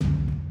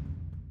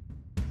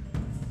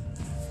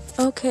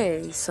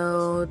Okay,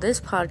 so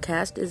this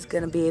podcast is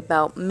going to be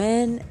about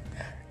men,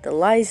 the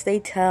lies they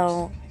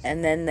tell,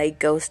 and then they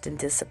ghost and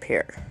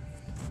disappear.